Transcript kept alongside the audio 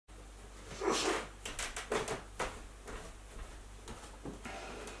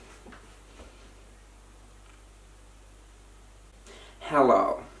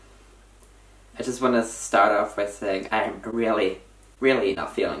Hello. I just want to start off by saying I'm really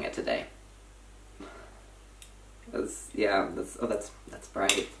not feeling it today. That's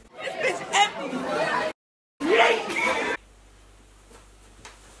bright.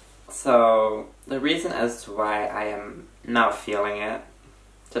 So, the reason as to why I am not feeling it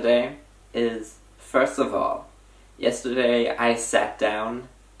today is, first of all, yesterday I sat down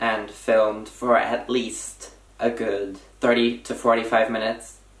and filmed for at least a good 30 to 45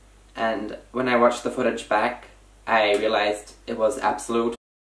 minutes, and when I watched the footage back, I realized it was absolute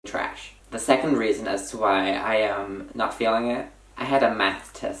trash. The second reason as to why I am not feeling it, I had a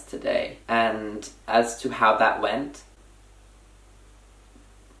math test today, and as to how that went,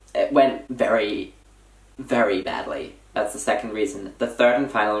 it went very badly. That's the second reason. The third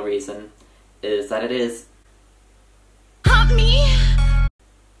and final reason is that it is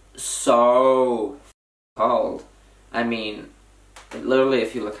so cold. I mean, literally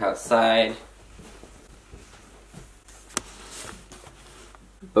if you look outside,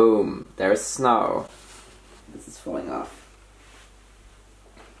 boom, there's snow. This is falling off.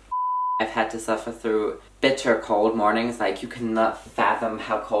 I've had to suffer through bitter cold mornings, like you cannot fathom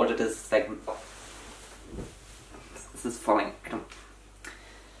how cold it is. It's like, this is falling.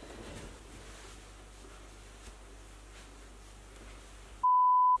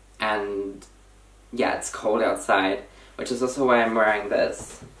 And yeah, it's cold outside, which is also why I'm wearing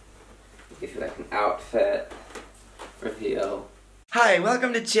this. Give you like an outfit reveal. Hi,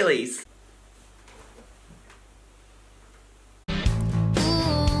 welcome to Chili's.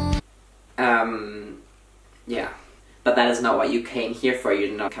 Yeah. But that is not what you came here for. You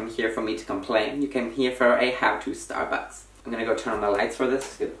did not come here for me to complain. You came here for a how-to Starbucks. I'm gonna go turn on the lights for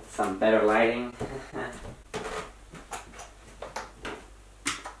this, get some better lighting.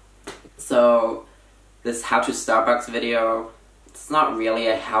 So, this how-to Starbucks video, it's not really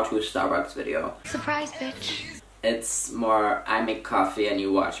a how-to Starbucks video. Surprise, bitch. It's more, I make coffee and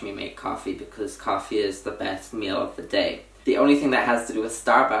you watch me make coffee because coffee is the best meal of the day. The only thing that has to do with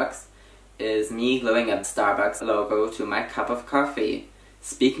Starbucks is me gluing a Starbucks logo to my cup of coffee.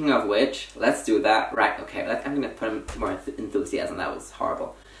 Speaking of which, let's do that right. Okay, I'm gonna put more enthusiasm. That was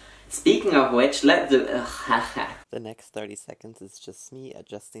horrible. Speaking of which, let's do. The next 30 seconds is just me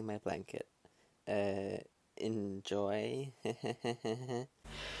adjusting my blanket. Enjoy. I'm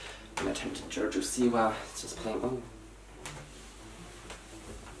gonna turn to Jojo Siwa. It's just playing. Oh.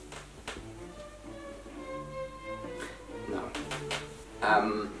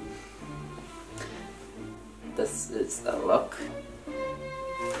 No. This is the look.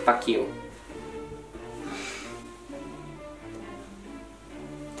 Fuck you.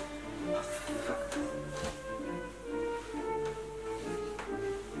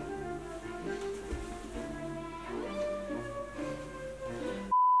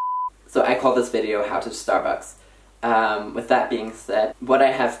 So I call this video How to Starbucks. With that being said, what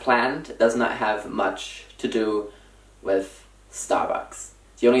I have planned does not have much to do with Starbucks.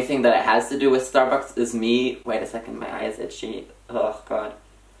 The only thing that it has to do with Starbucks is me. Wait a second, my eye is itchy. Oh god.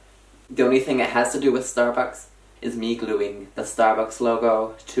 The only thing it has to do with Starbucks is me gluing the Starbucks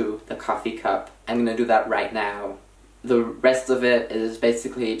logo to the coffee cup. I'm gonna do that right now. The rest of it is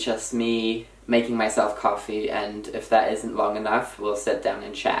basically just me making myself coffee, and if that isn't long enough, we'll sit down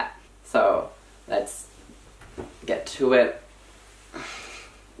and chat. So, let's get to it.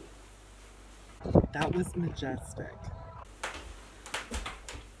 That was majestic.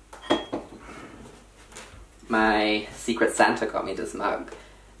 My Secret Santa got me this mug,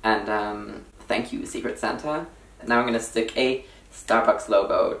 and thank you, Secret Santa. Now I'm gonna stick a Starbucks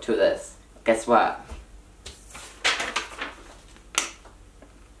logo to this. Guess what?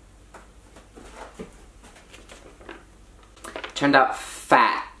 Turned out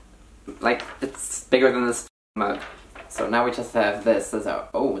fat. Like, it's bigger than this mug. So now we just have this as our,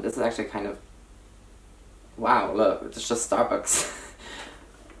 oh, this is actually kind of, wow, look, it's just Starbucks.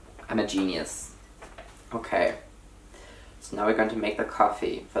 I'm a genius. Okay, so now we're going to make the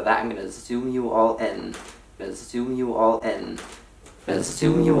coffee. For that I'm going to zoom you all in.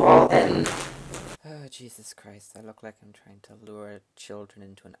 Oh, Jesus Christ, I look like I'm trying to lure children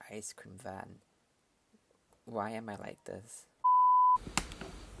into an ice cream van. Why am I like this?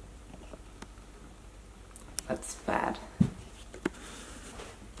 That's bad.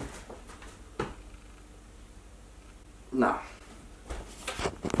 No.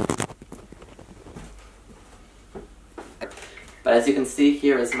 But as you can see,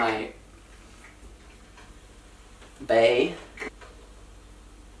 here is my bay.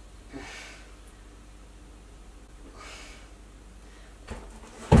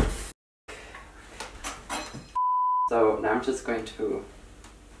 So now I'm just going to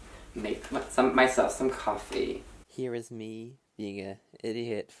make myself some coffee. Here is me being an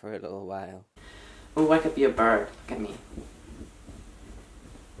idiot for a little while. Ooh, I could be a bird. Look at me.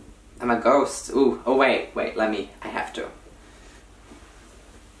 I'm a ghost. Ooh, oh wait, I have to.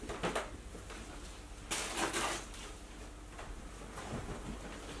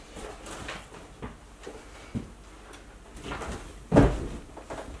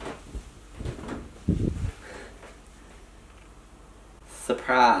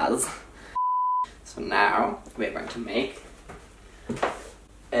 Surprise! So now we're going to make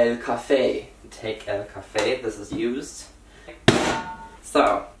El Café. Take El Café, this is used.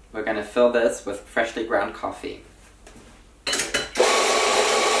 So, we're gonna fill this with freshly ground coffee.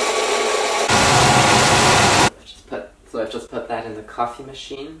 I've just put that in the coffee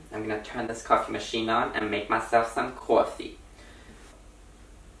machine. I'm gonna turn this coffee machine on and make myself some coffee.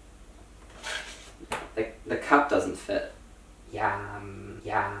 The cup doesn't fit. Yum,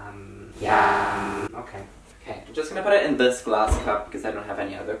 yum, yum. Okay, I'm just gonna put it in this glass cup because I don't have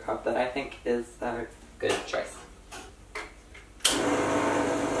any other cup that I think is a good choice.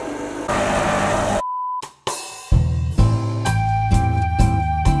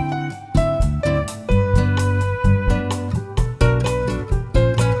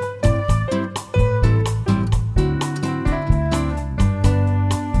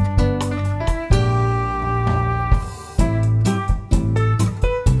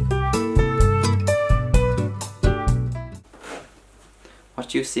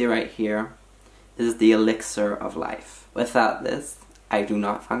 What you see right here is the elixir of life. Without this, I do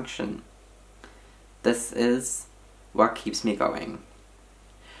not function. This is what keeps me going.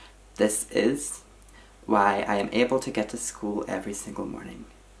 This is why I am able to get to school every single morning.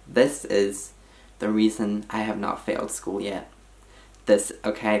 This is the reason I have not failed school yet.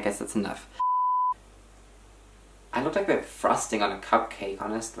 Okay, I guess that's enough. I look like the frosting on a cupcake,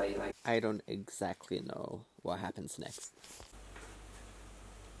 honestly. I don't exactly know what happens next.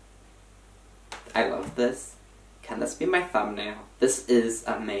 I love this. Can this be my thumbnail? This is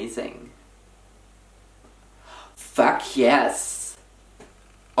amazing. Fuck yes!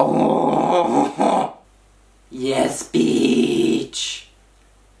 Oh! Yes, beach!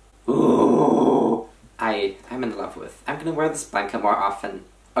 Ooh! I'm in love with. I'm gonna wear this blanket more often.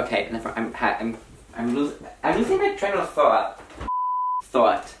 Okay, never. I'm losing my train of thought.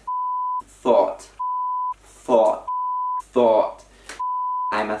 Thought.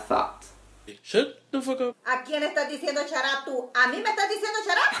 I'm a thought. Shut the fuck up. ¿A quién estás diciendo shut up tú? ¿A mí me estás diciendo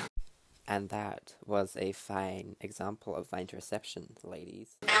shut up? And that was a fine example of my interception,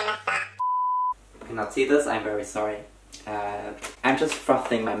 ladies. You cannot see this, I'm very sorry. I'm just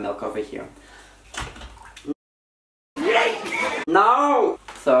frothing my milk over here. No!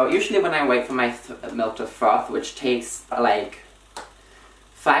 So usually when I wait for my milk to froth, which takes like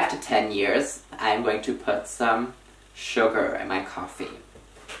 5 to 10 years, I'm going to put some sugar in my coffee.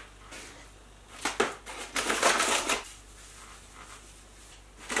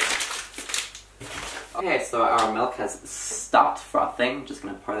 Okay, so our milk has stopped frothing. I'm just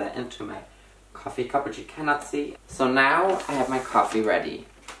gonna pour that into my coffee cup, which you cannot see. So now I have my coffee ready.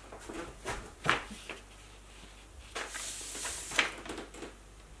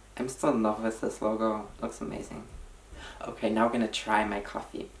 I'm still in love with this logo. It looks amazing. Okay, now we're gonna try my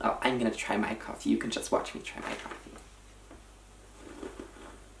coffee. Oh, I'm gonna try my coffee. You can just watch me try my coffee.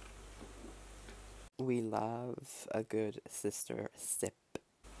 We love a good sister sip.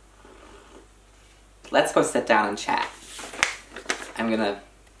 Let's go sit down and chat. I'm gonna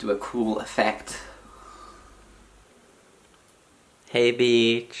do a cool effect. Hey,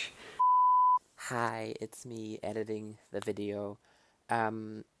 beach. Hi, it's me editing the video.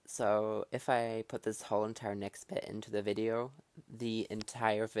 So if I put this whole entire next bit into the video, the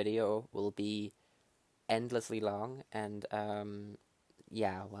entire video will be endlessly long, and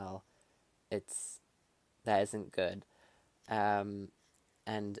yeah, well, that isn't good.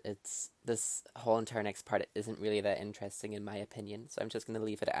 And this whole entire next part isn't really that interesting in my opinion, so I'm just going to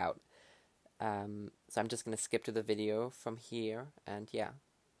leave it out. So I'm just going to skip to the video from here, and yeah.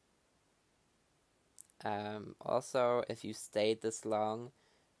 Also, if you stayed this long,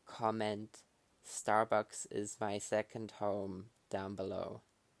 comment Starbucks is my second home down below.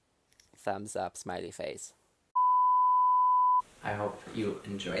 Thumbs up, smiley face. I hope you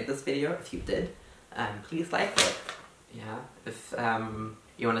enjoyed this video. If you did, please like it. Yeah, if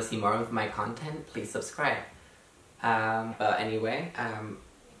you want to see more of my content, please subscribe. But anyway,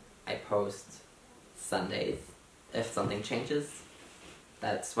 I post Sundays. If something changes,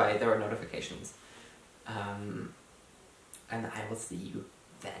 that's why there are notifications. And I will see you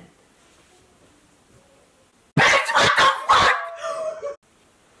then.